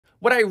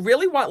What I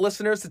really want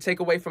listeners to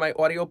take away from my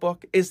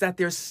audiobook is that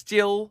there's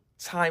still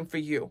time for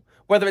you.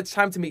 Whether it's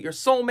time to meet your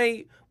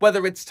soulmate,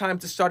 whether it's time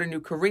to start a new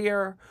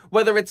career,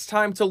 whether it's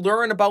time to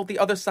learn about the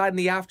other side in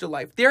the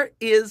afterlife, there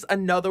is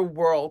another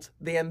world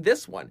than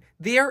this one.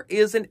 There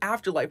is an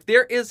afterlife.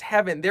 There is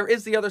heaven. There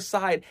is the other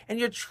side, and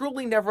you're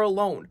truly never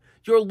alone.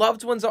 Your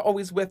loved ones are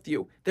always with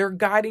you. They're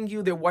guiding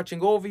you. They're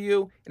watching over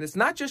you. And it's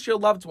not just your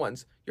loved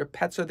ones. Your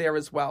pets are there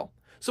as well.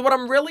 So what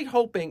I'm really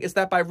hoping is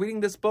that by reading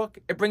this book,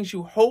 it brings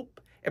you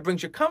hope, it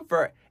brings you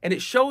comfort, and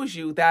it shows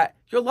you that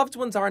your loved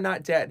ones are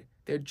not dead.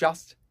 They're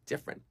just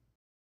different.